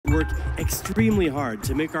work extremely hard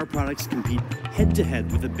to make our products compete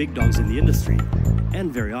head-to-head with the big dogs in the industry,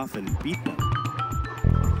 and very often beat them.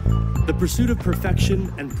 The pursuit of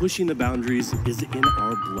perfection and pushing the boundaries is in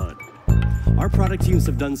our blood. Our product teams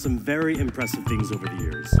have done some very impressive things over the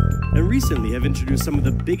years, and recently have introduced some of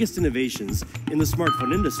the biggest innovations in the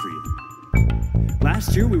smartphone industry.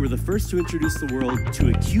 Last year, we were the first to introduce the world to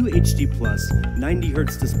a QHD+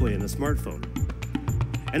 90Hz display in a smartphone.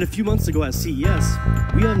 And a few months ago at CES,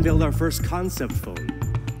 we unveiled our first concept phone,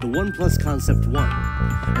 the OnePlus Concept One,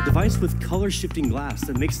 a device with color-shifting glass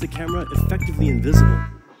that makes the camera effectively invisible.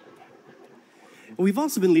 And we've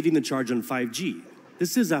also been leading the charge on 5G.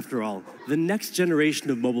 This is, after all, the next generation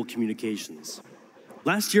of mobile communications.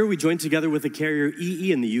 Last year, we joined together with the carrier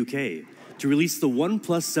EE in the UK to release the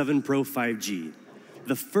OnePlus 7 Pro 5G,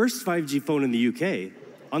 the first 5G phone in the UK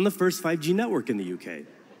on the first 5G network in the UK.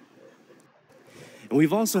 And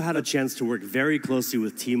we've also had a chance to work very closely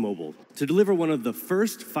with T-Mobile to deliver one of the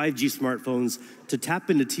first 5G smartphones to tap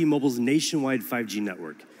into T-Mobile's nationwide 5G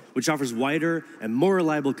network, which offers wider and more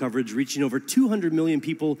reliable coverage reaching over 200 million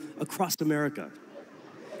people across America.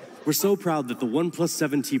 We're so proud that the OnePlus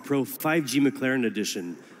 7T Pro 5G McLaren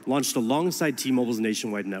Edition launched alongside T-Mobile's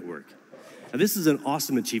nationwide network. Now, this is an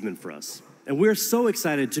awesome achievement for us, and we're so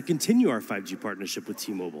excited to continue our 5G partnership with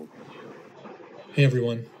T-Mobile. Hey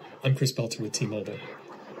everyone, I'm Chris Belter with T-Mobile.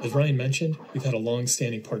 As Ryan mentioned, we've had a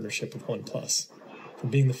long-standing partnership with OnePlus.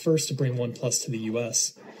 From being the first to bring OnePlus to the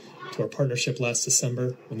US, to our partnership last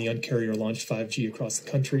December when the Un-carrier launched 5G across the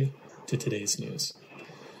country, to today's news.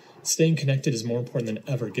 Staying connected is more important than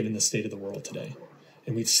ever given the state of the world today,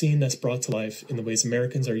 and we've seen this brought to life in the ways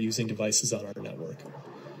Americans are using devices on our network.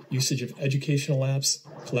 Usage of educational apps,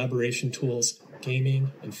 collaboration tools,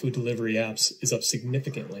 gaming, and food delivery apps is up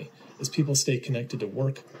significantly as people stay connected to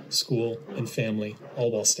work, school, and family,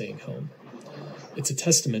 all while staying home. It's a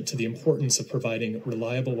testament to the importance of providing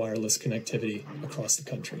reliable wireless connectivity across the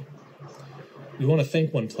country. We want to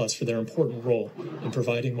thank OnePlus for their important role in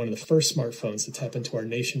providing one of the first smartphones to tap into our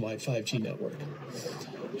nationwide 5G network.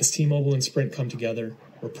 As T-Mobile and Sprint come together,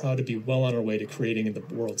 we're proud to be well on our way to creating the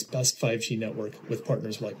world's best 5G network with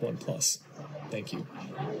partners like OnePlus. Thank you.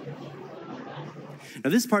 Now,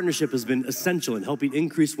 this partnership has been essential in helping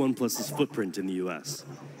increase OnePlus's footprint in the US.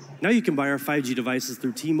 Now you can buy our 5G devices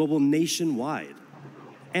through T-Mobile nationwide.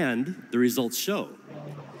 And the results show.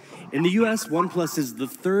 In the US, OnePlus is the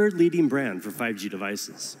third leading brand for 5G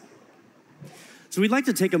devices. So we'd like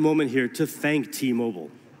to take a moment here to thank T-Mobile.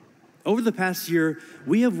 Over the past year,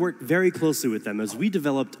 we have worked very closely with them as we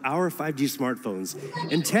developed our 5G smartphones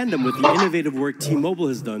in tandem with the innovative work T-Mobile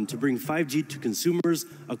has done to bring 5G to consumers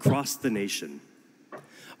across the nation.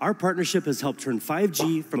 Our partnership has helped turn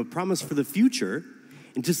 5G from a promise for the future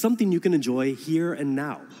into something you can enjoy here and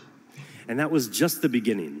now. And that was just the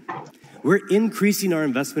beginning. We're increasing our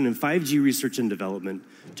investment in 5G research and development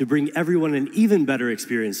to bring everyone an even better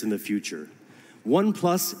experience in the future.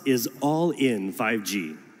 OnePlus is all in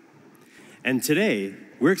 5G. And today,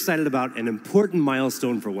 we're excited about an important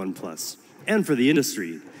milestone for OnePlus and for the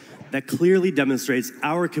industry that clearly demonstrates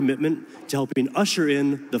our commitment to helping usher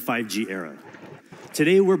in the 5G era.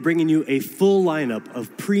 Today, we're bringing you a full lineup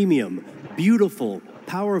of premium, beautiful,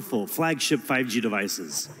 powerful flagship 5G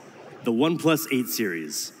devices, the OnePlus 8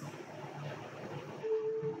 series.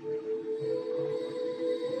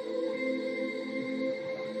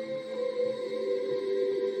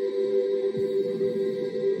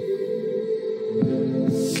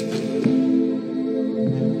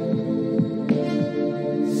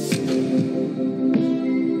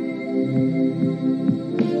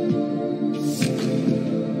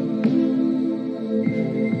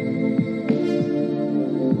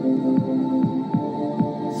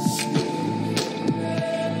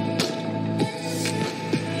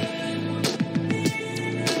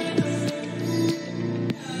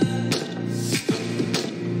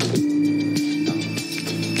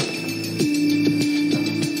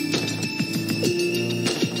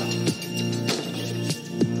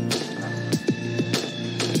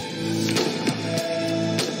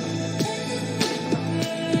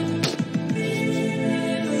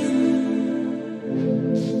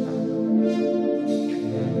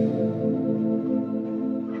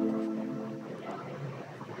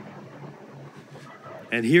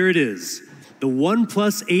 And here it is, the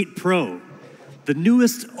OnePlus 8 Pro, the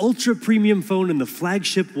newest ultra-premium phone in the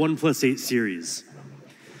flagship OnePlus 8 series.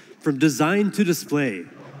 From design to display,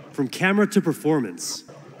 from camera to performance,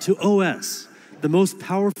 to OS, the most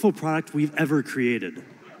powerful product we've ever created.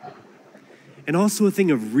 And also a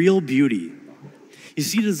thing of real beauty. You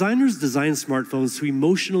see, designers design smartphones to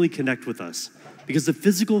emotionally connect with us because the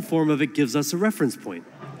physical form of it gives us a reference point.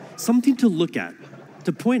 something to look at,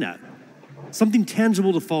 to point at, something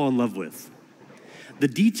tangible to fall in love with. The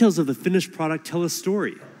details of the finished product tell a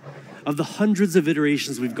story of the hundreds of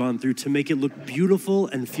iterations we've gone through to make it look beautiful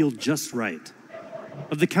and feel just right,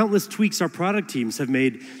 of the countless tweaks our product teams have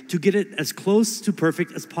made to get it as close to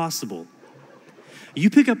perfect as possible. You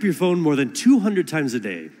pick up your phone more than 200 times a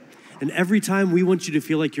day, and every time we want you to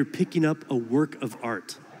feel like you're picking up a work of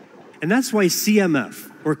art. And that's why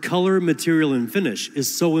CMF, or color, material, and finish,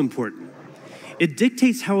 is so important. It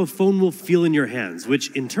dictates how a phone will feel in your hands, which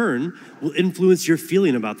in turn will influence your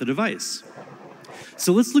feeling about the device.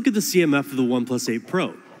 So let's look at the CMF of the OnePlus 8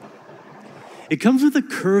 Pro. It comes with a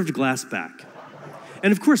curved glass back.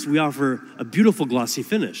 And of course, we offer a beautiful glossy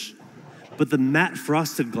finish. But the matte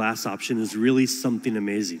frosted glass option is really something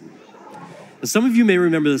amazing. Now, some of you may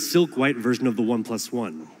remember the silk white version of the OnePlus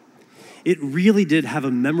One. It really did have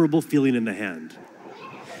a memorable feeling in the hand.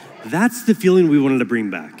 That's the feeling we wanted to bring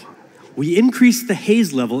back. We increased the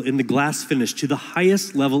haze level in the glass finish to the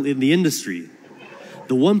highest level in the industry.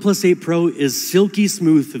 The OnePlus 8 Pro is silky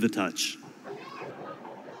smooth to the touch.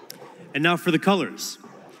 And now for the colors.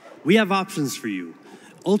 We have options for you: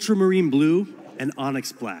 ultramarine blue and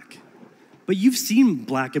onyx black. But you've seen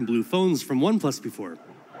black and blue phones from OnePlus before.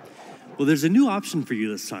 Well, there's a new option for you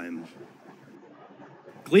this time: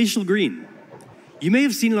 glacial green. You may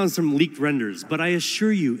have seen it on some leaked renders, but I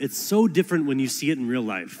assure you it's so different when you see it in real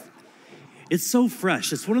life. It's so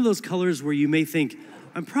fresh. It's one of those colors where you may think,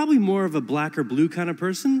 I'm probably more of a black or blue kind of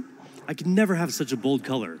person. I could never have such a bold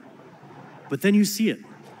color. But then you see it,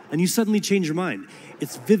 and you suddenly change your mind.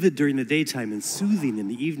 It's vivid during the daytime and soothing in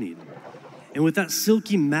the evening. And with that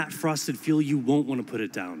silky matte frosted feel, you won't want to put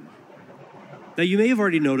it down. Now, you may have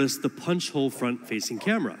already noticed the punch hole front facing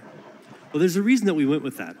camera. Well, there's a reason that we went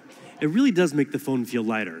with that. It really does make the phone feel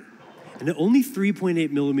lighter. And at only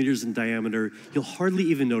 3.8 millimeters in diameter, you'll hardly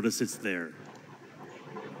even notice it's there.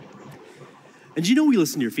 And you know we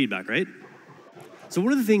listen to your feedback, right? So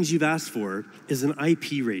one of the things you've asked for is an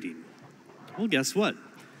IP rating. Well, guess what?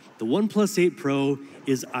 The OnePlus 8 Pro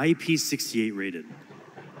is IP68 rated.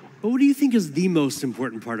 But what do you think is the most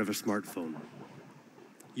important part of a smartphone?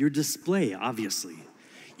 Your display, obviously.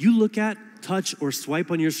 You look at, touch, or swipe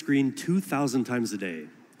on your screen 2,000 times a day,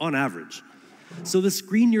 on average. So the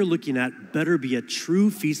screen you're looking at better be a true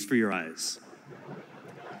feast for your eyes.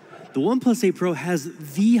 The OnePlus 8 Pro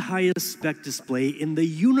has the highest spec display in the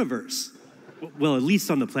universe. Well, at least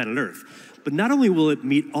on the planet Earth. But not only will it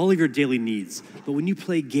meet all of your daily needs, but when you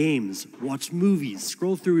play games, watch movies,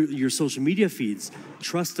 scroll through your social media feeds,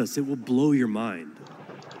 trust us, it will blow your mind.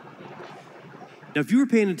 Now, if you were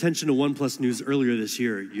paying attention to OnePlus news earlier this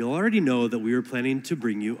year, you'll already know that we were planning to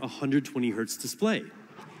bring you a 120 hertz display.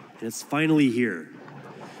 And it's finally here.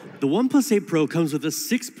 The OnePlus 8 Pro comes with a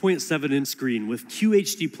 6.7-inch screen with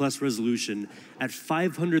QHD Plus resolution at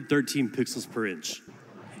 513 pixels per inch.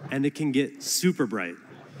 And it can get super bright.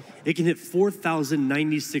 It can hit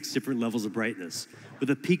 4,096 different levels of brightness,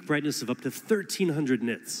 with a peak brightness of up to 1,300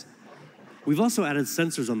 nits. We've also added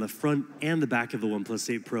sensors on the front and the back of the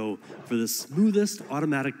OnePlus 8 Pro for the smoothest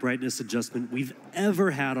automatic brightness adjustment we've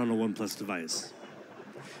ever had on a OnePlus device.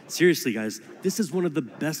 Seriously, guys, this is one of the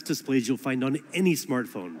best displays you'll find on any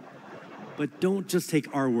smartphone. But don't just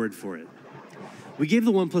take our word for it. We gave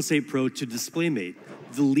the OnePlus 8 Pro to DisplayMate,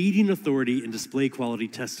 the leading authority in display quality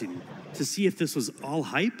testing, to see if this was all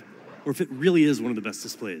hype or if it really is one of the best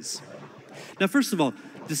displays. Now, first of all,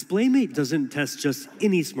 DisplayMate doesn't test just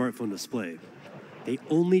any smartphone display. They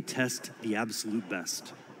only test the absolute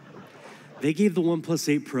best. They gave the OnePlus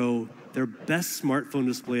 8 Pro their Best Smartphone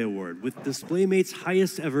Display Award with DisplayMate's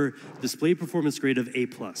highest ever display performance grade of A+.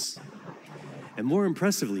 And more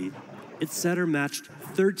impressively, it set or matched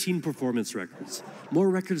 13 performance records, more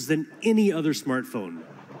records than any other smartphone.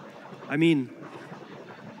 I mean,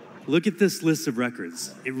 look at this list of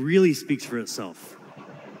records. It really speaks for itself.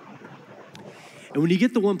 And when you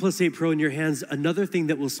get the OnePlus 8 Pro in your hands, another thing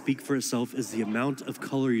that will speak for itself is the amount of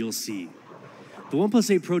color you'll see. The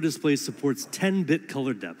OnePlus 8 Pro display supports 10-bit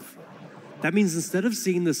color depth. That means instead of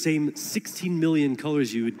seeing the same 16 million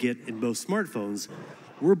colors you would get in most smartphones,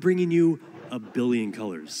 we're bringing you 1 billion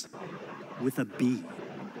colors, with a B.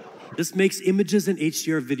 This makes images and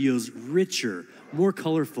HDR videos richer, more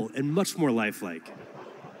colorful, and much more lifelike.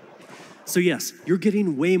 So yes, you're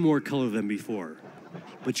getting way more color than before,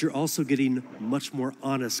 but you're also getting much more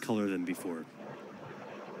honest color than before.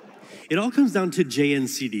 It all comes down to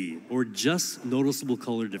JNCD, or just noticeable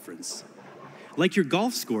color difference. Like your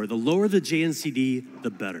golf score, the lower the JNCD, the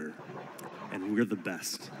better. And we're the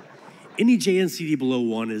best. Any JNCD below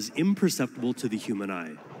 1 is imperceptible to the human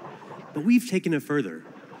eye. But we've taken it further.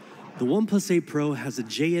 The OnePlus 8 Pro has a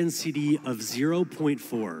JNCD of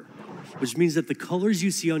 0.4, which means that the colors you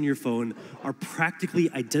see on your phone are practically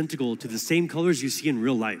identical to the same colors you see in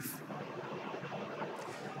real life.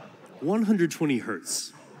 120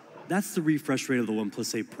 Hertz. That's the refresh rate of the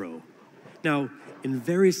OnePlus 8 Pro. Now, in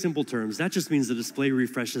very simple terms, that just means the display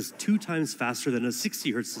refreshes 2 times faster than a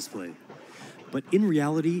 60 Hertz display. But in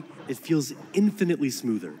reality, it feels infinitely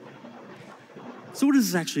smoother. So what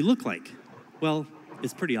does this actually look like? Well,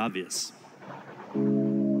 it's pretty obvious.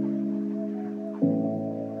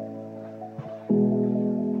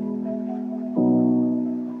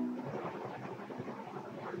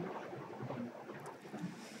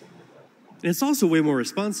 And it's also way more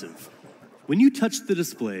responsive. When you touch the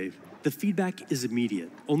display, the feedback is immediate,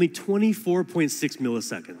 only 24.6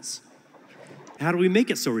 milliseconds. How do we make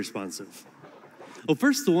it so responsive? Well,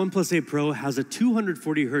 first, the OnePlus 8 Pro has a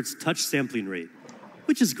 240 Hz touch sampling rate,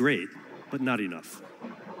 which is great, but not enough.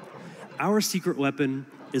 Our secret weapon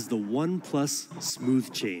is the OnePlus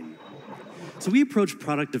Smooth Chain. So we approach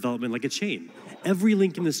product development like a chain. Every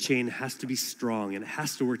link in this chain has to be strong and it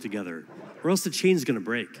has to work together, or else the chain's gonna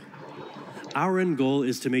break. Our end goal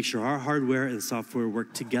is to make sure our hardware and software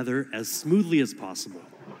work together as smoothly as possible.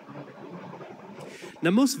 Now,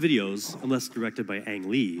 most videos, unless directed by Ang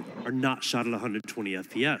Lee, are not shot at 120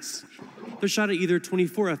 FPS. They're shot at either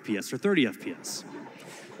 24 FPS or 30 FPS.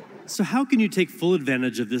 So how can you take full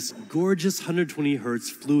advantage of this gorgeous 120 Hz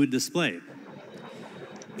fluid display?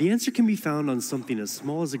 The answer can be found on something as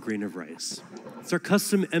small as a grain of rice. It's our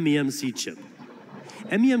custom MEMC chip.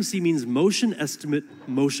 MEMC means motion estimate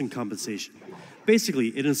motion compensation. Basically,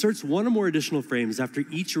 it inserts 1 or more additional frames after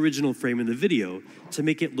each original frame in the video to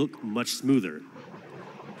make it look much smoother.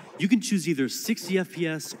 You can choose either 60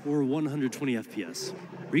 FPS or 120 FPS,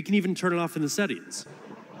 or you can even turn it off in the settings.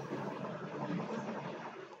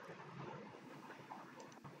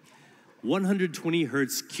 "120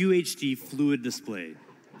 Hz QHD fluid display,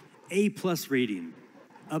 A+ rating,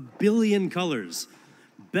 1 billion colors,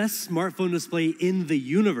 best smartphone display in the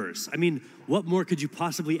universe." I mean, what more could you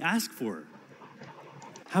possibly ask for?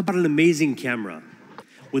 How about an amazing camera?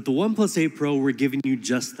 With the OnePlus 8 Pro, we're giving you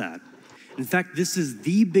just that. In fact, this is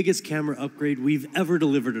the biggest camera upgrade we've ever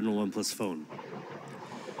delivered in a OnePlus phone.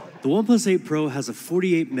 The OnePlus 8 Pro has a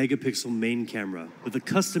 48 megapixel main camera with a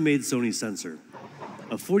custom-made Sony sensor,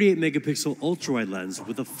 a 48 megapixel ultra-wide lens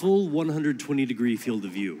with a full 120-degree field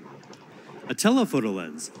of view, a telephoto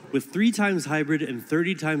lens with 3 times hybrid and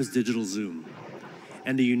 30 times digital zoom,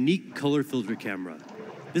 and a unique color filter camera.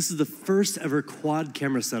 This is the first ever quad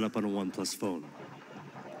camera setup on a OnePlus phone.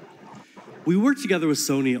 We worked together with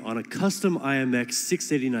Sony on a custom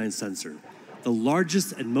IMX689 sensor, the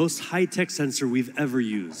largest and most high-tech sensor we've ever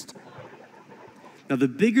used. Now, the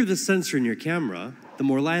bigger the sensor in your camera, the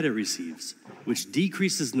more light it receives, which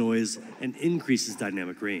decreases noise and increases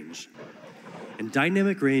dynamic range. And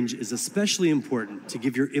dynamic range is especially important to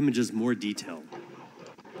give your images more detail.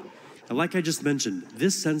 Now, like I just mentioned,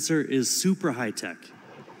 this sensor is super high-tech.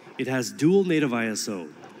 It has dual native ISO,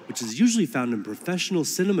 which is usually found in professional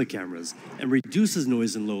cinema cameras and reduces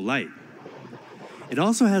noise in low light. It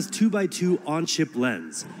also has 2x2 on-chip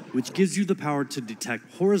lens, which gives you the power to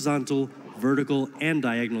detect horizontal, vertical, and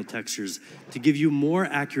diagonal textures to give you more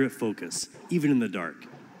accurate focus, even in the dark.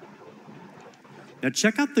 Now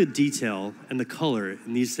check out the detail and the color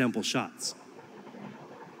in these sample shots.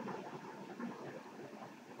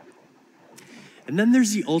 And then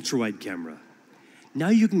there's the ultra-wide camera. Now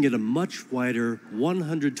you can get a much wider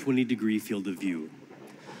 120-degree field of view.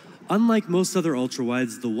 Unlike most other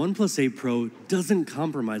ultra-wides, the OnePlus 8 Pro doesn't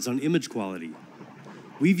compromise on image quality.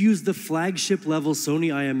 We've used the flagship level Sony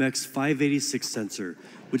IMX586 sensor,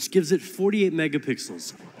 which gives it 48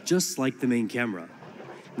 megapixels, just like the main camera.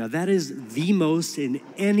 Now that is the most in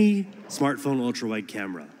any smartphone ultra-wide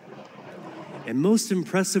camera. And most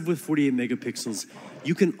impressive with 48 megapixels,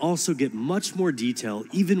 you can also get much more detail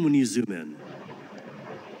even when you zoom in.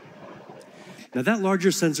 Now that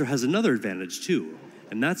larger sensor has another advantage too,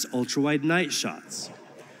 and that's ultra-wide night shots.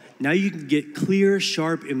 Now you can get clear,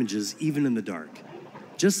 sharp images even in the dark,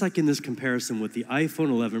 just like in this comparison with the iPhone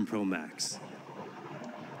 11 Pro Max.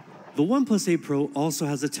 The OnePlus 8 Pro also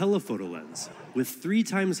has a telephoto lens with 3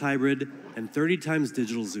 times hybrid and 30 times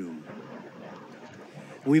digital zoom.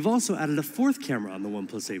 And we've also added a 4th camera on the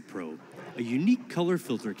OnePlus 8 Pro, a unique color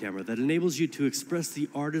filter camera that enables you to express the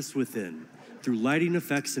artist within through lighting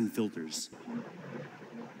effects and filters.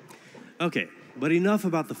 Okay, but enough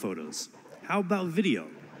about the photos. How about video?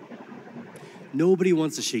 Nobody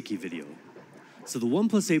wants a shaky video. So the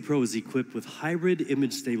OnePlus 8 Pro is equipped with hybrid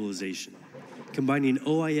image stabilization, combining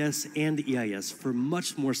OIS and EIS for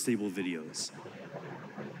much more stable videos.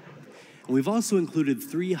 And we've also included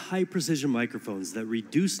 3 high-precision microphones that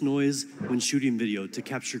reduce noise when shooting video to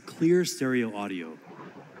capture clear stereo audio.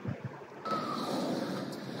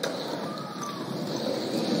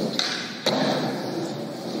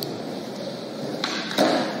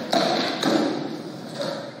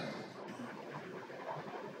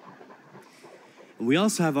 And we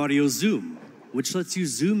also have audio zoom, which lets you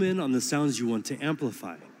zoom in on the sounds you want to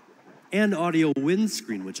amplify, and audio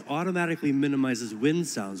windscreen, which automatically minimizes wind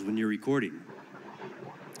sounds when you're recording.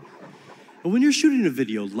 And when you're shooting a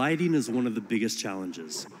video, lighting is one of the biggest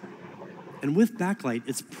challenges. And with backlight,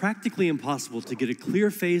 it's practically impossible to get a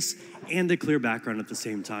clear face and a clear background at the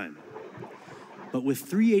same time. But with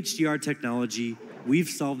 3 HDR technology, we've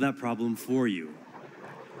solved that problem for you.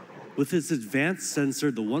 With its advanced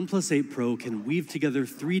sensor, the OnePlus 8 Pro can weave together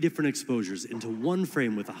 3 different exposures into one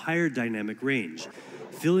frame with a higher dynamic range,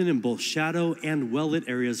 filling in both shadow and well-lit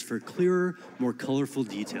areas for clearer, more colorful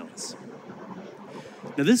details.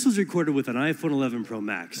 Now, this was recorded with an iPhone 11 Pro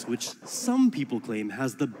Max, which some people claim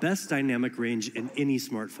has the best dynamic range in any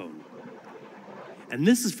smartphone. And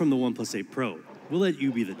this is from the OnePlus 8 Pro. We'll let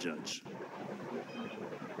you be the judge.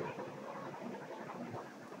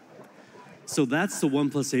 So that's the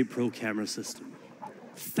OnePlus 8 Pro camera system.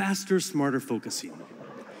 Faster, smarter focusing.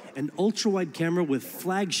 An ultra-wide camera with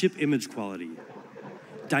flagship image quality.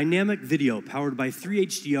 Dynamic video powered by 3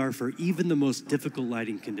 HDR for even the most difficult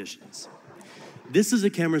lighting conditions. This is a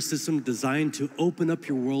camera system designed to open up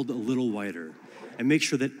your world a little wider and make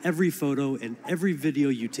sure that every photo and every video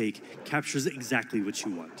you take captures exactly what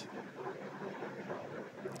you want.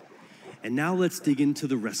 And now let's dig into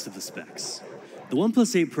the rest of the specs. The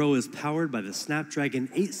OnePlus 8 Pro is powered by the Snapdragon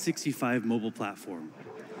 865 mobile platform.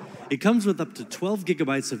 It comes with up to 12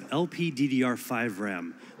 gigabytes of LPDDR5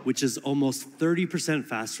 RAM, which is almost 30%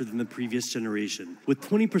 faster than the previous generation, with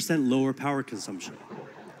 20% lower power consumption.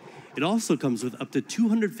 It also comes with up to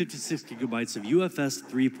 256 gigabytes of UFS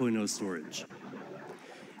 3.0 storage.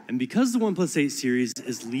 And because the OnePlus 8 series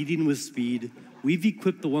is leading with speed, we've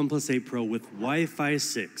equipped the OnePlus 8 Pro with Wi-Fi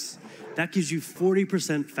 6. That gives you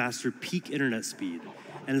 40% faster peak internet speed,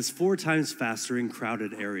 and is 4 times faster in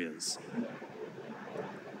crowded areas.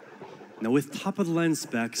 Now, with top-of-the-line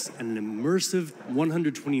specs and an immersive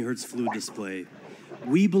 120Hz fluid display,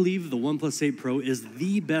 we believe the OnePlus 8 Pro is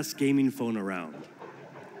the best gaming phone around.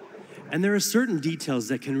 And there are certain details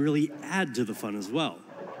that can really add to the fun as well.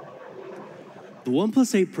 The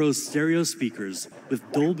OnePlus 8 Pro's stereo speakers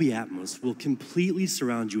with Dolby Atmos will completely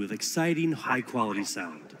surround you with exciting, high-quality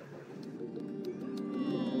sound.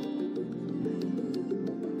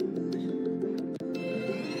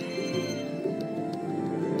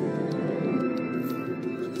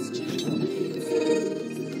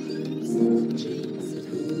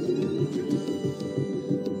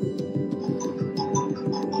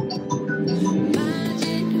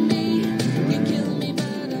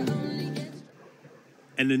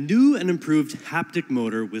 And a new and improved haptic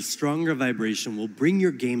motor with stronger vibration will bring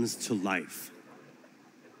your games to life.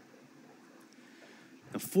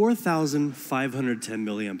 Now, 4,510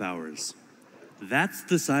 milliamp hours. That's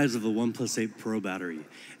the size of the OnePlus 8 Pro battery,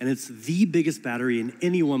 and it's the biggest battery in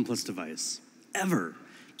any OnePlus device, ever.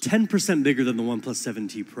 10% bigger than the OnePlus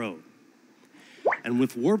 7T Pro. And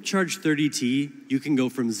with Warp Charge 30T, you can go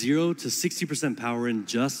from 0 to 60% power in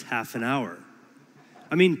just half an hour.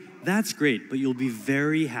 I mean, that's great, but you'll be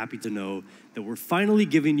very happy to know that we're finally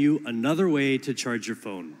giving you another way to charge your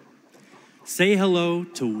phone. Say hello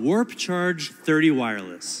to Warp Charge 30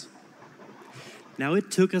 Wireless. Now,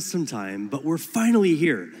 it took us some time, but we're finally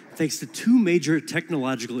here, thanks to 2 major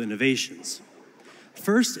technological innovations.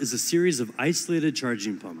 First is a series of isolated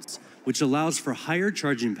charging pumps, which allows for higher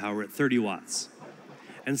charging power at 30 watts.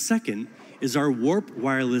 And second is our Warp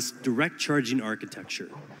Wireless direct charging architecture,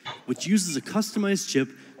 which uses a customized chip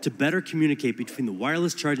to better communicate between the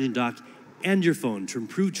wireless charging dock and your phone to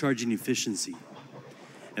improve charging efficiency.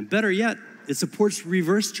 And better yet, it supports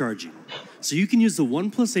reverse charging, so you can use the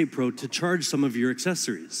OnePlus 8 Pro to charge some of your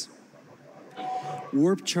accessories.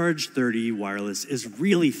 Warp Charge 30 Wireless is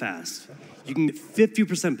really fast. You can get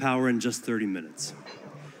 50% power in just 30 minutes.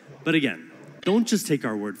 But again, don't just take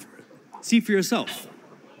our word for it. See for yourself.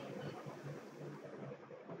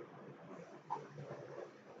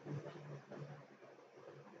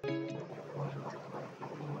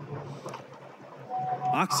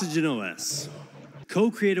 Oxygen OS,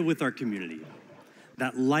 co-created with our community.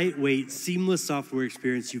 That lightweight, seamless software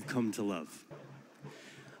experience you've come to love.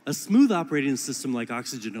 A smooth operating system like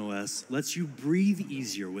Oxygen OS lets you breathe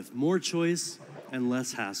easier with more choice and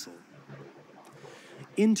less hassle.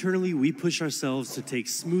 Internally, we push ourselves to take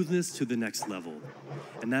smoothness to the next level.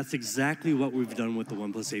 And that's exactly what we've done with the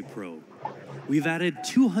OnePlus 8 Pro. we've added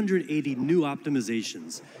 280 new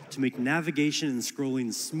optimizations to make navigation and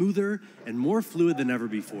scrolling smoother and more fluid than ever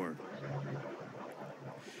before.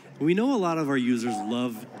 We know a lot of our users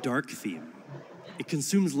love dark theme. It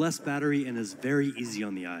consumes less battery and is very easy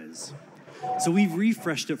on the eyes. So we've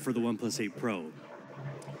refreshed it for the OnePlus 8 Pro.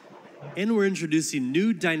 And we're introducing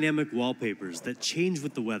new dynamic wallpapers that change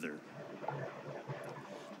with the weather.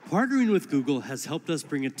 Partnering with Google has helped us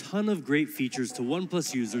bring a ton of great features to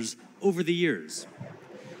OnePlus users over the years.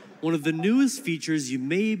 One of the newest features you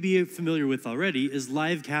may be familiar with already is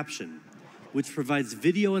live caption, which provides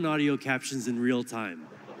video and audio captions in real time.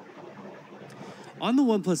 On the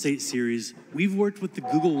OnePlus 8 series, we've worked with the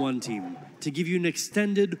Google One team to give you an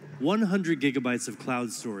extended 100 gigabytes of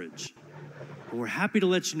cloud storage. And we're happy to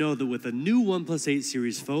let you know that with a new OnePlus 8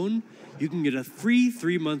 series phone, you can get a free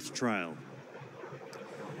 3-month trial.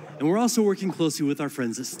 And we're also working closely with our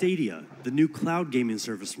friends at Stadia, the new cloud gaming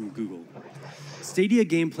service from Google. Stadia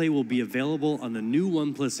gameplay will be available on the new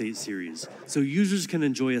OnePlus 8 series, so users can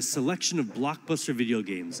enjoy a selection of blockbuster video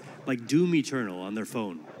games like Doom Eternal on their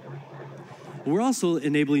phone. We're also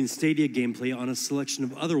enabling Stadia gameplay on a selection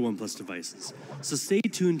of other OnePlus devices, so stay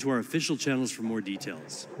tuned to our official channels for more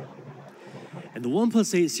details. And the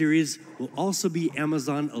OnePlus 8 series will also be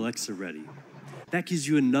Amazon Alexa ready. That gives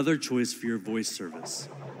you another choice for your voice service.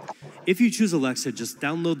 If you choose Alexa, just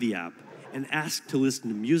download the app and ask to listen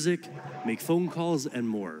to music, make phone calls, and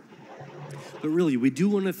more. But really, we do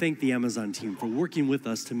want to thank the Amazon team for working with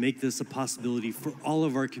us to make this a possibility for all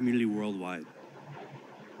of our community worldwide.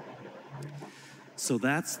 So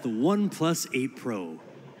that's the OnePlus 8 Pro.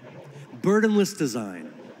 Burdenless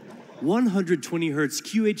design, 120 Hz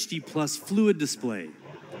QHD Plus fluid display,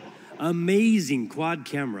 amazing quad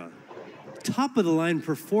camera, top-of-the-line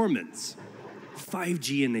performance,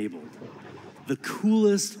 5G enabled, the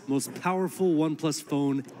coolest, most powerful OnePlus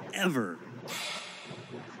phone ever.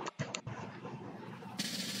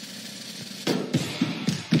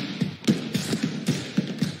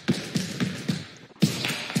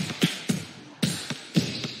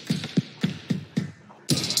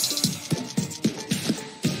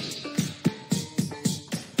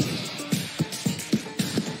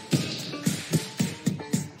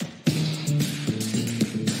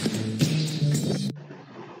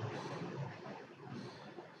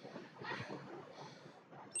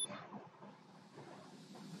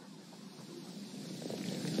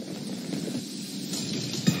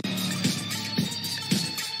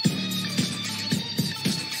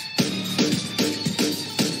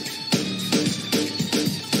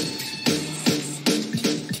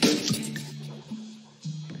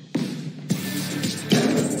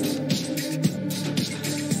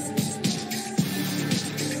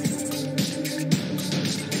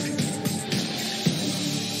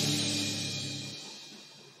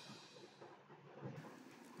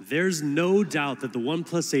 There's no doubt that the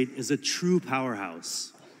OnePlus 8 is a true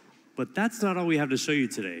powerhouse. But that's not all we have to show you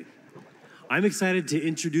today. I'm excited to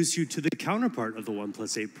introduce you to the counterpart of the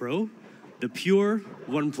OnePlus 8 Pro, the pure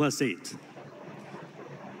OnePlus 8.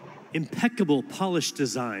 Impeccable polished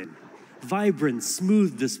design, vibrant,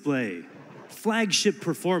 smooth display, flagship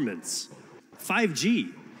performance,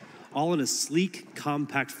 5G, all in a sleek,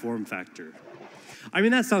 compact form factor. I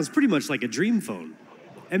mean, that sounds pretty much like a dream phone.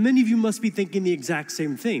 And many of you must be thinking the exact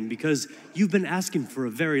same thing because you've been asking for a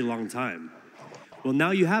very long time. Well,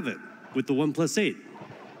 now you have it with the OnePlus 8.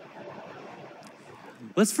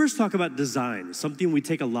 Let's first talk about design, something we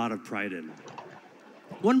take a lot of pride in.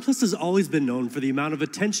 OnePlus has always been known for the amount of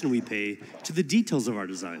attention we pay to the details of our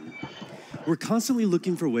design. We're constantly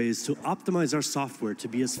looking for ways to optimize our software to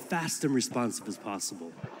be as fast and responsive as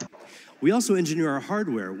possible. We also engineer our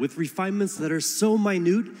hardware with refinements that are so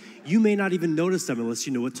minute, you may not even notice them unless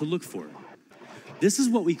you know what to look for. This is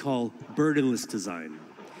what we call burdenless design,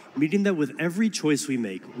 meaning that with every choice we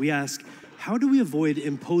make, we ask, how do we avoid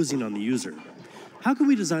imposing on the user? How can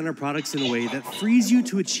we design our products in a way that frees you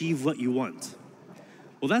to achieve what you want?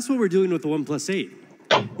 Well, that's what we're doing with the OnePlus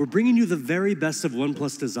 8. We're bringing you the very best of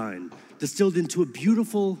OnePlus design, distilled into a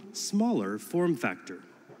beautiful, smaller form factor.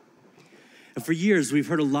 And for years, we've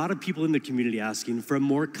heard a lot of people in the community asking for a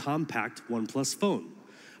more compact OnePlus phone,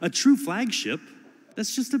 a true flagship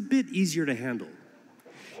that's just a bit easier to handle.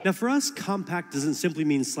 Now, for us, compact doesn't simply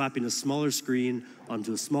mean slapping a smaller screen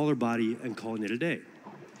onto a smaller body and calling it a day.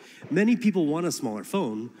 Many people want a smaller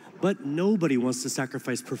phone, but nobody wants to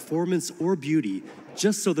sacrifice performance or beauty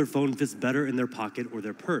just so their phone fits better in their pocket or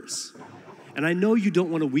their purse. And I know you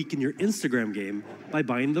don't want to weaken your Instagram game by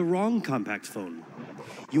buying the wrong compact phone.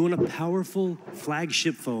 You want a powerful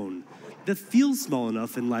flagship phone that feels small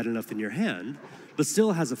enough and light enough in your hand, but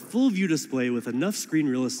still has a full view display with enough screen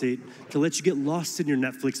real estate to let you get lost in your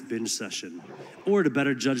Netflix binge session, or to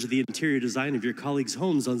better judge the interior design of your colleagues'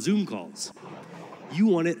 homes on Zoom calls. You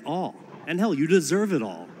want it all, and hell, you deserve it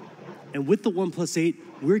all. And with the OnePlus 8,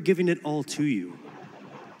 we're giving it all to you.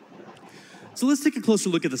 So let's take a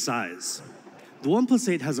closer look at the size. The OnePlus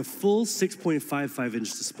 8 has a full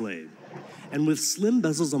 6.55-inch display. And with slim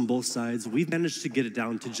bezels on both sides, we've managed to get it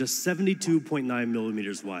down to just 72.9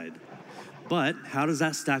 millimeters wide. But how does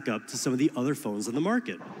that stack up to some of the other phones on the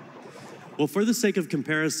market? Well, for the sake of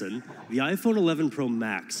comparison, the iPhone 11 Pro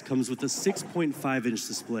Max comes with a 6.5-inch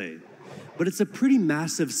display, but it's a pretty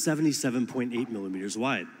massive 77.8 millimeters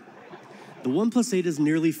wide. The OnePlus 8 is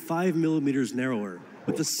nearly 5 millimeters narrower,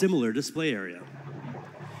 with a similar display area.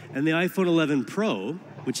 And the iPhone 11 Pro,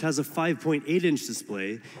 which has a 5.8-inch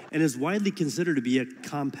display and is widely considered to be a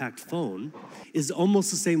compact phone, is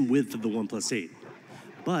almost the same width of the OnePlus 8.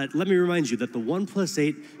 But let me remind you that the OnePlus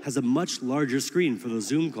 8 has a much larger screen for those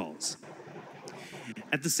Zoom calls.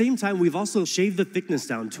 At the same time, we've also shaved the thickness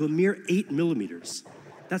down to a mere 8 millimeters.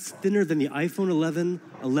 That's thinner than the iPhone 11,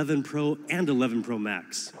 11 Pro, and 11 Pro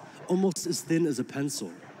Max, almost as thin as a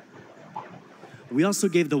pencil. We also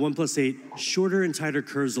gave the OnePlus 8 shorter and tighter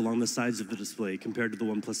curves along the sides of the display compared to the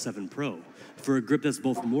OnePlus 7 Pro for a grip that's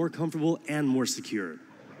both more comfortable and more secure.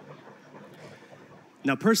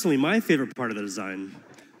 Now, personally, my favorite part of the design,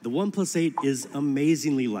 the OnePlus 8 is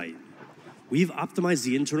amazingly light. We've optimized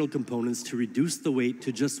the internal components to reduce the weight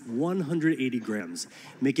to just 180 grams,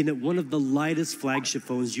 making it one of the lightest flagship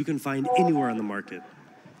phones you can find anywhere on the market.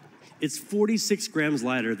 It's 46 grams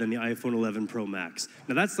lighter than the iPhone 11 Pro Max.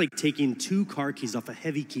 Now that's like taking 2 car keys off a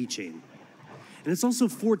heavy keychain. And it's also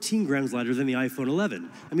 14 grams lighter than the iPhone 11.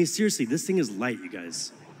 I mean, seriously, this thing is light, you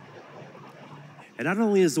guys. And not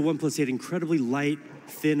only is the OnePlus 8 incredibly light,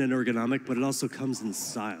 thin, and ergonomic, but it also comes in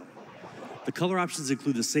style. The color options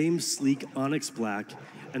include the same sleek onyx black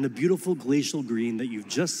and the beautiful glacial green that you've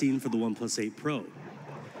just seen for the OnePlus 8 Pro.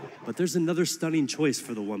 But there's another stunning choice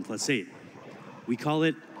for the OnePlus 8. We call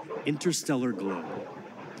it Interstellar Glow.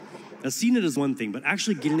 Now, seeing it is one thing, but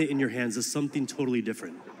actually getting it in your hands is something totally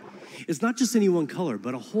different. It's not just any one color,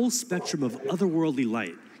 but a whole spectrum of otherworldly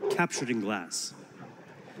light captured in glass.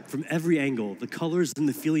 From every angle, the colors and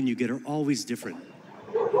the feeling you get are always different.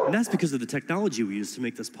 And that's because of the technology we use to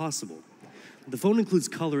make this possible. The phone includes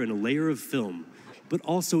color in a layer of film, but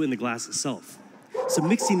also in the glass itself. So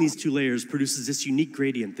mixing these two layers produces this unique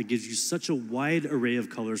gradient that gives you such a wide array of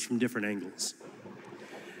colors from different angles.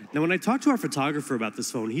 Now, when I talked to our photographer about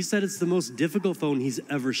this phone, he said it's the most difficult phone he's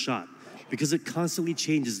ever shot because it constantly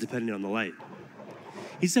changes depending on the light.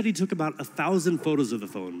 He said he took about 1,000 photos of the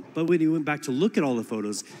phone, but when he went back to look at all the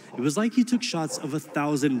photos, it was like he took shots of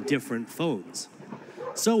 1,000 different phones.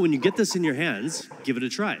 So when you get this in your hands, give it a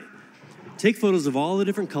try. Take photos of all the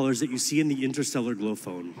different colors that you see in the Interstellar Glow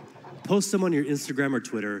phone. Post them on your Instagram or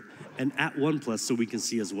Twitter, and at OnePlus so we can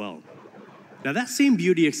see as well. Now that same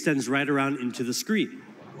beauty extends right around into the screen.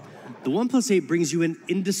 The OnePlus 8 brings you an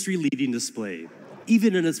industry-leading display,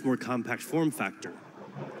 even in its more compact form factor.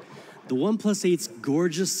 The OnePlus 8's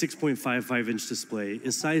gorgeous 6.55-inch display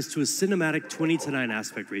is sized to a cinematic 20:9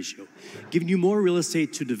 aspect ratio, giving you more real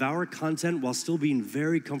estate to devour content while still being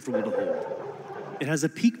very comfortable to hold. It has a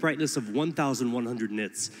peak brightness of 1,100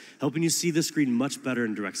 nits, helping you see the screen much better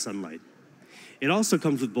in direct sunlight. It also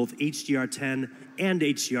comes with both HDR10 and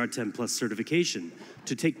HDR10 Plus certification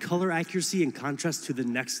to take color accuracy and contrast to the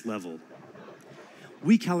next level.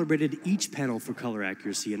 We calibrated each panel for color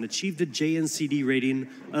accuracy and achieved a JNCD rating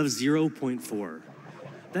of 0.4.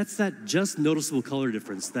 That's that just noticeable color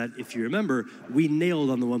difference that, if you remember, we nailed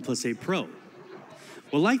on the OnePlus 8 Pro.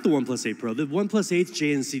 Well, like the OnePlus 8 Pro, the OnePlus 8's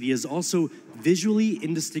JNCD is also visually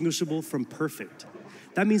indistinguishable from perfect.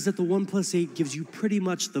 That means that the OnePlus 8 gives you pretty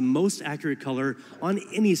much the most accurate color on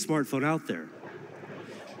any smartphone out there.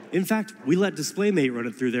 In fact, we let DisplayMate run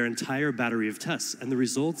it through their entire battery of tests, and the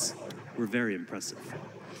results were very impressive.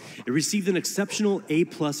 It received an exceptional A+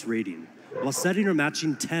 rating, while setting or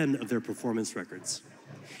matching 10 of their performance records.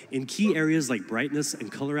 In key areas like brightness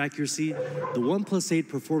and color accuracy, the OnePlus 8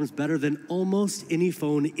 performs better than almost any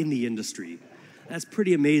phone in the industry. That's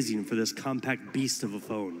pretty amazing for this compact beast of a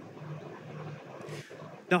phone.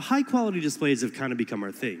 Now, high-quality displays have kind of become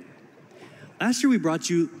our thing. Last year, we brought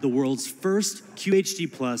you the world's first QHD+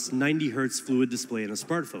 90Hz fluid display in a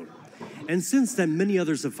smartphone. And since then, many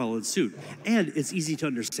others have followed suit, and it's easy to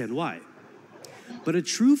understand why. But a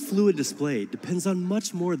true fluid display depends on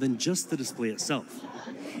much more than just the display itself.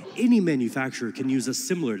 Any manufacturer can use a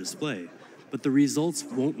similar display, but the results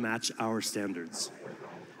won't match our standards.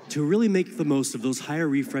 To really make the most of those higher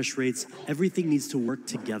refresh rates, everything needs to work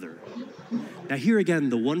together. Now here again,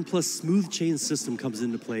 the OnePlus smooth chain system comes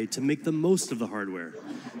into play to make the most of the hardware.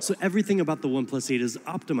 So everything about the OnePlus 8 is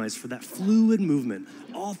optimized for that fluid movement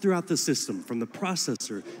all throughout the system, from the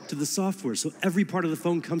processor to the software, so every part of the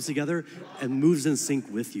phone comes together and moves in sync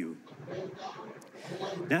with you.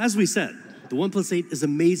 Now, as we said, the OnePlus 8 is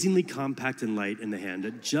amazingly compact and light in the hand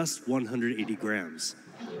at just 180 grams.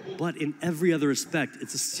 But in every other respect,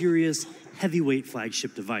 it's a serious, heavyweight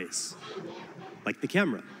flagship device, like the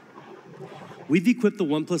camera. We've equipped the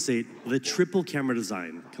OnePlus 8 with a triple camera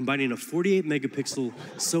design, combining a 48-megapixel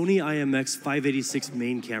Sony IMX586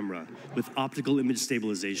 main camera with optical image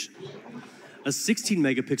stabilization, a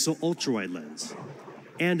 16-megapixel ultra-wide lens,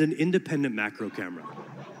 and an independent macro camera.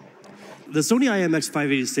 The Sony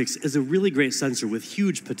IMX586 is a really great sensor with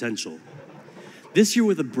huge potential. This year,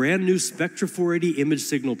 with a brand new Spectra 480 image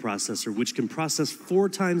signal processor, which can process 4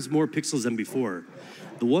 times more pixels than before,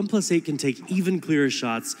 the OnePlus 8 can take even clearer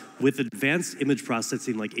shots with advanced image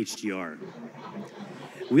processing like HDR.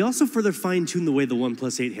 We also further fine-tuned the way the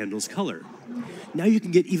OnePlus 8 handles color. Now you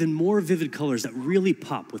can get even more vivid colors that really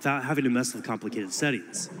pop without having to mess with complicated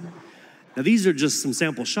settings. Now these are just some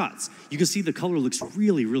sample shots. You can see the color looks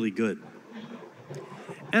really, really good.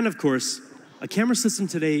 And of course, a camera system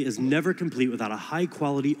today is never complete without a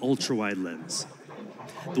high-quality ultra-wide lens.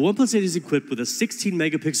 The OnePlus 8 is equipped with a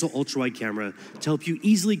 16-megapixel ultra-wide camera to help you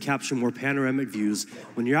easily capture more panoramic views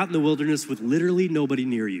when you're out in the wilderness with literally nobody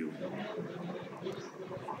near you.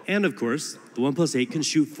 And of course, the OnePlus 8 can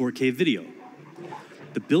shoot 4K video.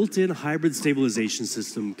 The built-in hybrid stabilization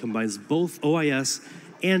system combines both OIS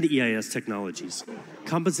and EIS technologies,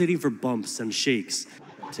 compensating for bumps and shakes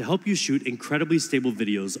to help you shoot incredibly stable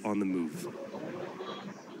videos on the move.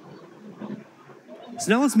 So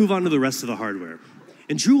now let's move on to the rest of the hardware.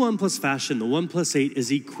 In true OnePlus fashion, the OnePlus 8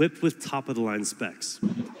 is equipped with top-of-the-line specs.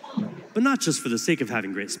 But not just for the sake of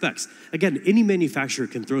having great specs. Again, any manufacturer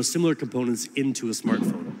can throw similar components into a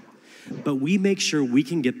smartphone. But we make sure we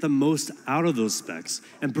can get the most out of those specs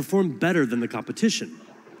and perform better than the competition.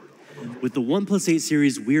 With the OnePlus 8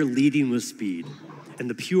 series, we're leading with speed. And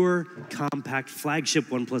the pure, compact flagship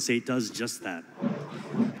OnePlus 8 does just that.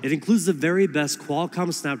 It includes the very best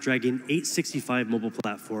Qualcomm Snapdragon 865 mobile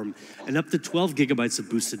platform and up to 12 gigabytes of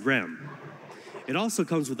boosted RAM. It also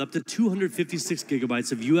comes with up to 256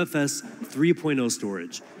 gigabytes of UFS 3.0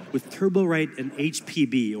 storage with TurboWrite and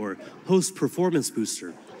HPB, or Host Performance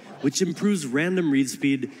Booster, which improves random read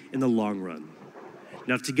speed in the long run.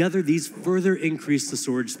 Now together, these further increase the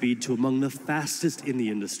storage speed to among the fastest in the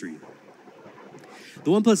industry. The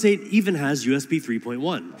OnePlus 8 even has USB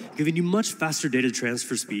 3.1, giving you much faster data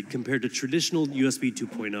transfer speed compared to traditional USB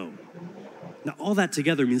 2.0. Now, all that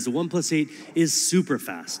together means the OnePlus 8 is super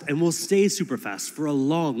fast and will stay super fast for a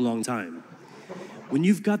long, long time. When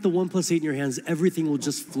you've got the OnePlus 8 in your hands, everything will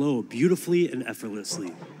just flow beautifully and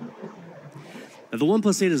effortlessly. Now, the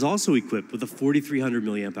OnePlus 8 is also equipped with a 4,300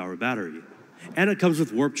 milliamp hour battery, and it comes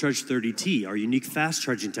with Warp Charge 30T, our unique fast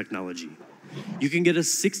charging technology. You can get a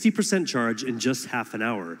 60% charge in just half an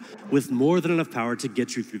hour, with more than enough power to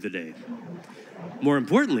get you through the day. More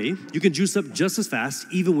importantly, you can juice up just as fast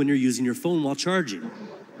even when you're using your phone while charging.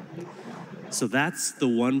 So that's the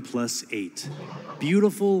OnePlus 8.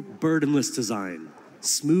 Beautiful, burdenless design,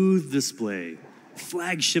 smooth display,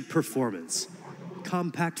 flagship performance,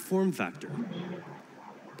 compact form factor.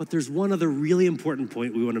 But there's one other really important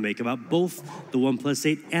point we want to make about both the OnePlus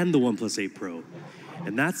 8 and the OnePlus 8 Pro.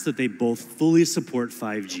 And that's that they both fully support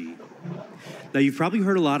 5G. Now, you've probably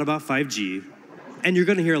heard a lot about 5G, and you're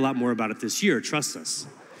going to hear a lot more about it this year, trust us.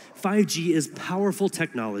 5G is powerful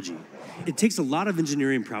technology. It takes a lot of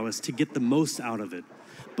engineering prowess to get the most out of it,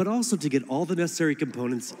 but also to get all the necessary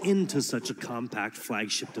components into such a compact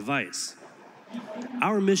flagship device.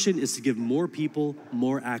 Our mission is to give more people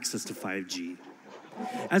more access to 5G.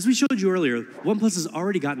 As we showed you earlier, OnePlus has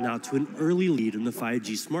already gotten out to an early lead in the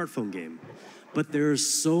 5G smartphone game. But there's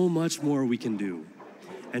so much more we can do.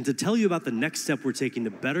 And to tell you about the next step we're taking to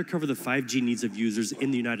better cover the 5G needs of users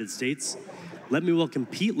in the United States, let me welcome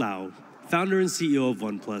Pete Lau, founder and CEO of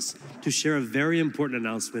OnePlus, to share a very important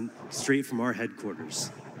announcement straight from our headquarters.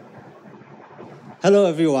 Hello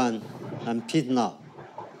everyone, I'm Pete Lau.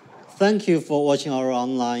 Thank you for watching our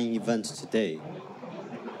online event today.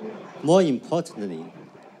 More importantly,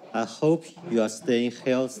 I hope you are staying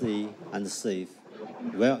healthy and safe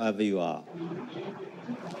wherever you are.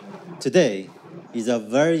 Today is a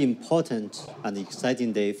very important and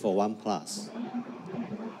exciting day for OnePlus.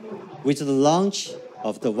 With the launch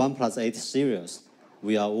of the OnePlus 8 series,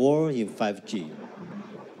 we are all in 5G.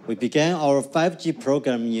 We began our 5G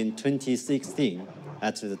program in 2016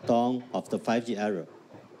 at the dawn of the 5G era.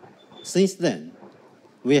 Since then,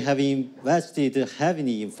 We have invested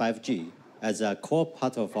heavily in 5G as a core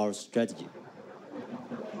part of our strategy.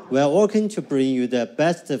 We are working to bring you the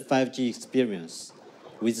best 5G experience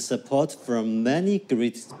with support from many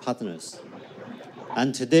great partners.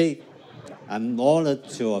 And today, I'm honored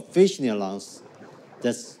to officially announce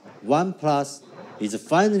that OnePlus is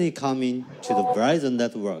finally coming to the Verizon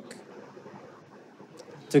network.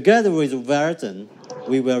 Together with Verizon,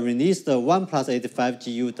 we will release the OnePlus 8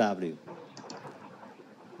 5G UW.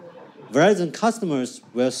 Verizon customers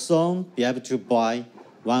will soon be able to buy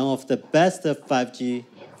one of the best 5G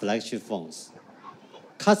flagship phones,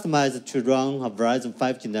 customized to run a Verizon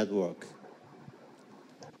 5G network.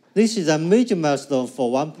 This is a major milestone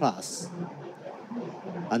for OnePlus,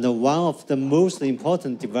 and one of the most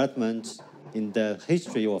important developments in the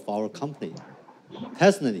history of our company.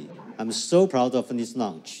 Personally, I'm so proud of this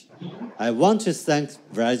launch. I want to thank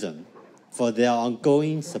Verizon for their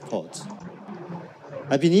ongoing support.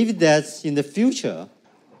 I believe that in the future,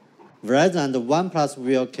 Verizon and OnePlus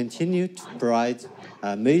will continue to provide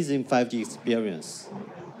an amazing 5G experience.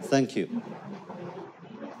 Thank you.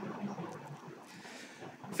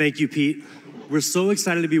 Thank you, Pete. We're so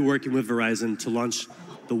excited to be working with Verizon to launch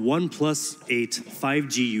the OnePlus 8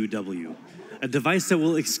 5G UW, a device that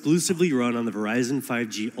will exclusively run on the Verizon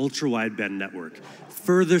 5G ultra-wideband network,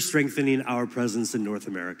 further strengthening our presence in North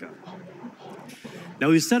America. Now,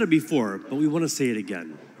 we've said it before, but we want to say it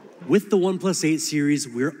again. With the OnePlus 8 series,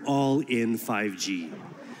 we're all in 5G.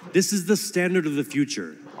 This is the standard of the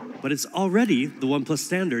future, but it's already the OnePlus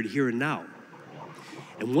standard here and now.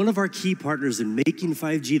 And one of our key partners in making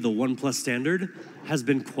 5G the OnePlus standard has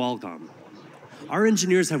been Qualcomm. Our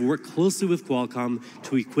engineers have worked closely with Qualcomm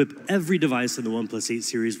to equip every device in the OnePlus 8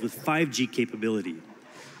 series with 5G capability.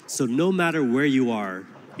 So no matter where you are,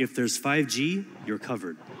 if there's 5G, you're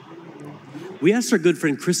covered. We asked our good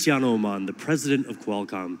friend Cristiano Oman, the president of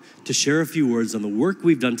Qualcomm, to share a few words on the work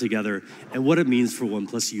we've done together and what it means for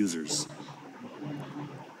OnePlus users.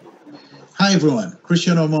 Hi everyone,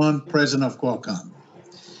 Cristiano Oman, president of Qualcomm.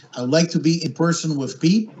 I would like to be in person with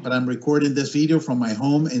Pete, but I'm recording this video from my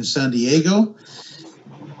home in San Diego.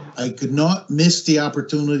 I could not miss the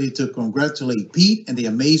opportunity to congratulate Pete and the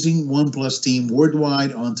amazing OnePlus team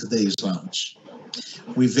worldwide on today's launch.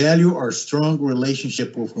 We value our strong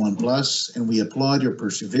relationship with OnePlus, and we applaud your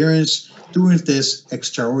perseverance during this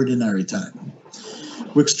extraordinary time.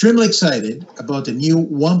 We're extremely excited about the new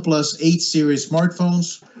OnePlus 8 series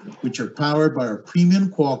smartphones, which are powered by our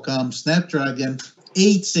premium Qualcomm Snapdragon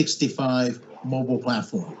 865 mobile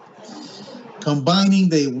platform. Combining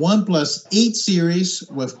the OnePlus 8 series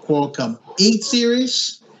with Qualcomm 8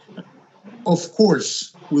 series, of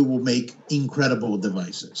course, we will make incredible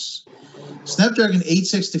devices. Snapdragon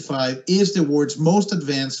 865 is the world's most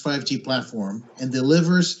advanced 5G platform and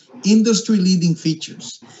delivers industry-leading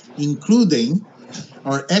features, including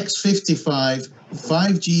our X55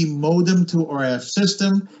 5G modem to RF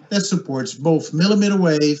system that supports both millimeter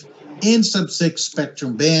wave and sub-6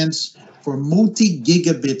 spectrum bands for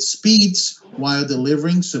multi-gigabit speeds while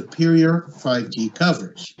delivering superior 5G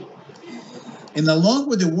coverage. And along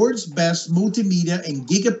with the world's best multimedia and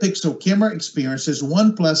gigapixel camera experiences,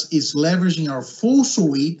 OnePlus is leveraging our full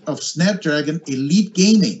suite of Snapdragon Elite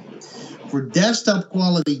Gaming for desktop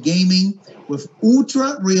quality gaming with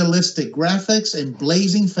ultra-realistic graphics and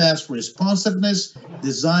blazing fast responsiveness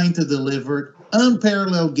designed to deliver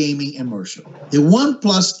unparalleled gaming immersion. The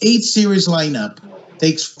OnePlus 8 series lineup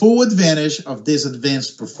takes full advantage of these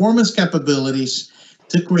advanced performance capabilities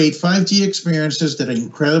to create 5G experiences that are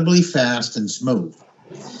incredibly fast and smooth.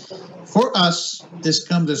 For us, this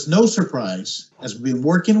comes as no surprise, as we've been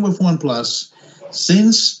working with OnePlus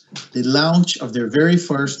since the launch of their very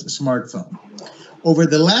first smartphone. Over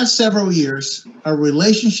the last several years, our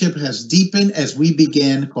relationship has deepened as we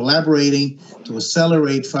began collaborating to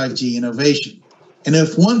accelerate 5G innovation. And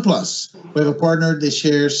with OnePlus, we have a partner that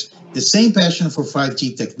shares the same passion for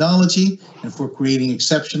 5G technology and for creating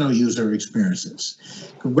exceptional user experiences.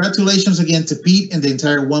 Congratulations again to Pete and the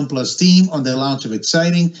entire OnePlus team on the launch of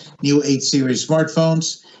exciting new 8 series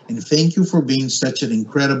smartphones, and thank you for being such an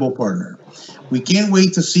incredible partner. We can't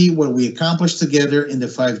wait to see what we accomplish together in the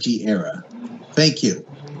 5G era. Thank you.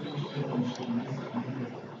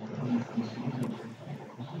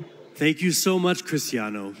 Thank you so much,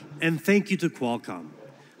 Cristiano, and thank you to Qualcomm.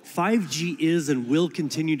 5G is and will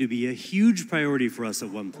continue to be a huge priority for us at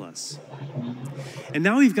OnePlus. And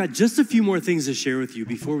now we've got just a few more things to share with you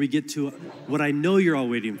before we get to what I know you're all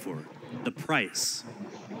waiting for, the price.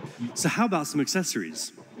 So how about some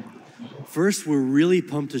accessories? First, we're really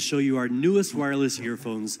pumped to show you our newest wireless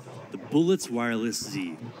earphones, the Bullets Wireless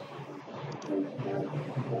Z.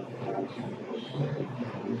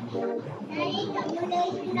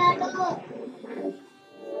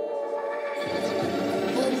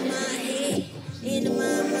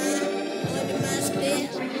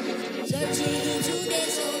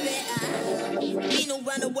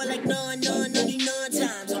 Around the world like only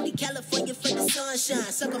times. Only California for the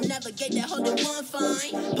sunshine. Circumnavigate that whole one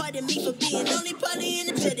fine. Pardon me for being only partly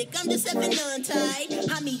energetic. I'm just having untied.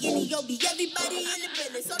 Homie, any Yobi, everybody in the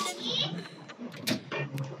business. So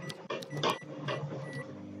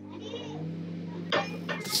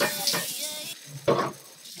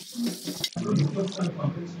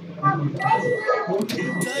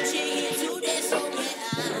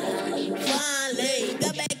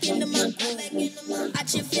I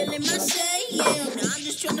just feeling my say, yeah. Now I'm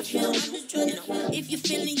just trying to feel, if you're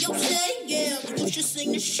feeling yourself, yeah, you should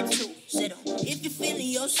sing this shit too. Sit on, if you're feeling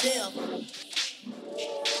yourself.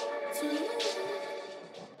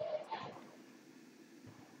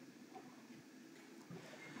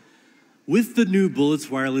 With the new Bullets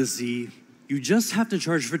Wireless Z, you just have to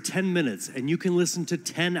charge for 10 minutes and you can listen to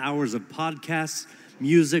 10 hours of podcasts,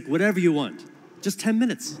 music, whatever you want. Just 10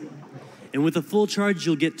 minutes. And with a full charge,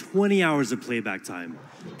 you'll get 20 hours of playback time.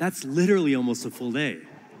 That's literally almost a full day.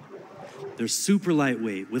 They're super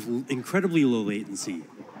lightweight with incredibly low latency,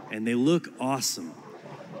 and they look awesome.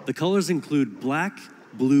 The colors include black,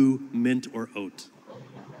 blue, mint, or oat.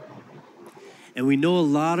 And we know a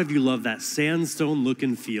lot of you love that sandstone look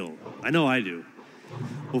and feel. I know I do.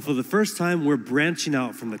 Well, for the first time, we're branching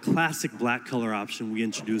out from the classic black color option we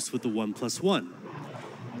introduced with the OnePlus One.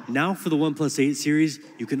 Now for the OnePlus 8 series,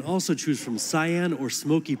 you can also choose from cyan or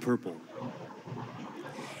smoky purple.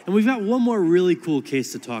 And we've got one more really cool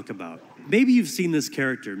case to talk about. Maybe you've seen this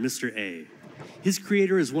character, Mr. A. His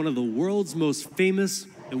creator is one of the world's most famous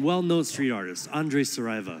and well-known street artists, Andres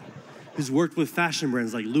Saraiva, who's worked with fashion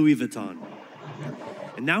brands like Louis Vuitton.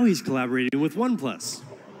 And now he's collaborating with OnePlus.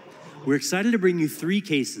 We're excited to bring you 3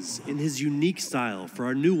 cases in his unique style for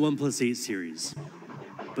our new OnePlus 8 series.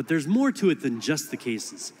 But there's more to it than just the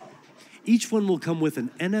cases. Each one will come with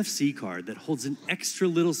an NFC card that holds an extra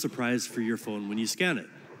little surprise for your phone when you scan it.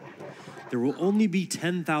 There will only be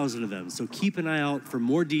 10,000 of them, so keep an eye out for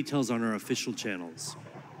more details on our official channels.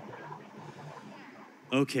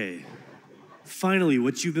 Okay, finally,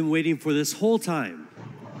 what you've been waiting for this whole time,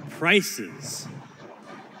 prices.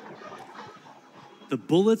 The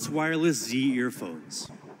Bullets Wireless Z earphones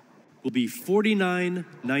will be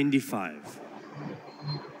 $49.95.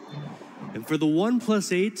 And for the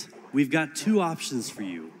OnePlus 8, we've got 2 options for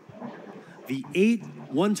you. The 8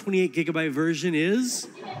 128GB version is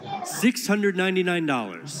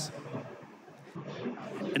 $699.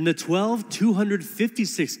 And the 12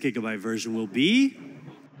 256GB version will be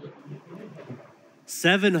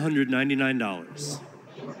 $799.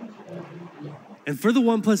 And for the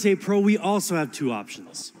OnePlus 8 Pro, we also have 2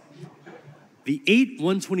 options. The 8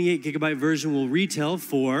 128GB version will retail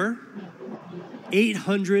for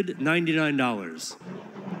 $899.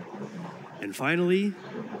 And finally,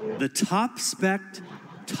 the top spec,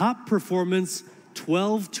 top performance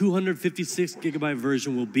 12 256GB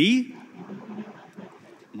version will be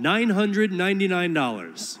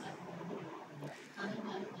 $999.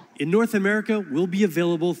 In North America, we'll be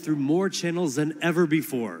available through more channels than ever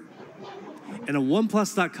before. And on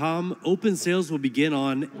OnePlus.com, open sales will begin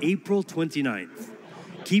on April 29th.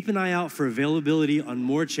 Keep an eye out for availability on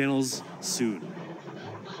more channels soon.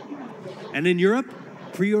 And in Europe,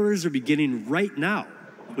 pre-orders are beginning right now,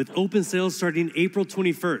 with open sales starting April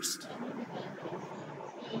 21st.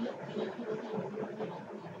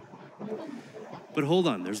 But hold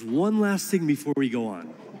on, there's one last thing before we go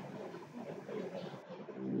on.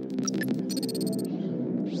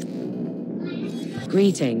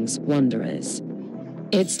 Greetings, wanderers.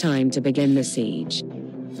 It's time to begin the siege.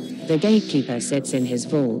 The gatekeeper sits in his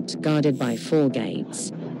vault, guarded by 4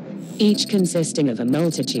 gates, each consisting of a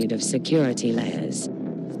multitude of security layers.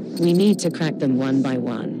 We need to crack them one by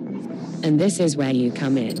one. And this is where you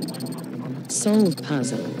come in. Solve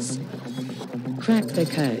puzzles. Crack the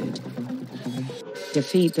code.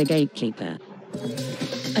 Defeat the gatekeeper.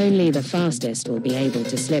 Only the fastest will be able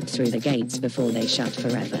to slip through the gates before they shut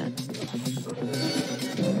forever.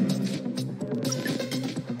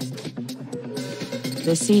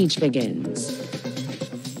 The siege begins.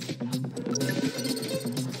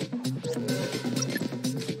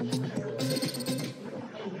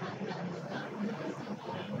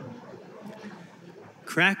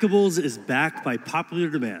 Crackables is back by popular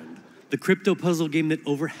demand, the crypto puzzle game that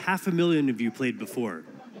over 500,000 of you played before.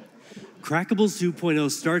 Crackables 2.0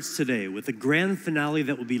 starts today with a grand finale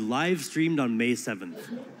that will be live streamed on May 7th.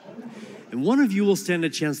 And one of you will stand a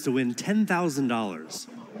chance to win $10,000.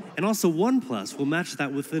 And also OnePlus will match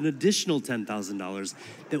that with an additional $10,000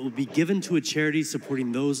 that will be given to a charity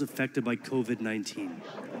supporting those affected by COVID-19.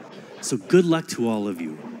 So good luck to all of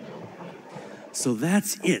you. So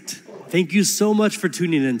that's it. Thank you so much for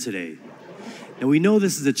tuning in today. Now we know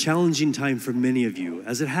this is a challenging time for many of you,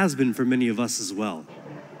 as it has been for many of us as well.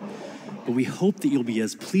 But we hope that you'll be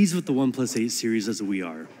as pleased with the OnePlus 8 series as we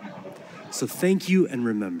are. So thank you, and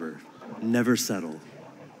remember, never settle.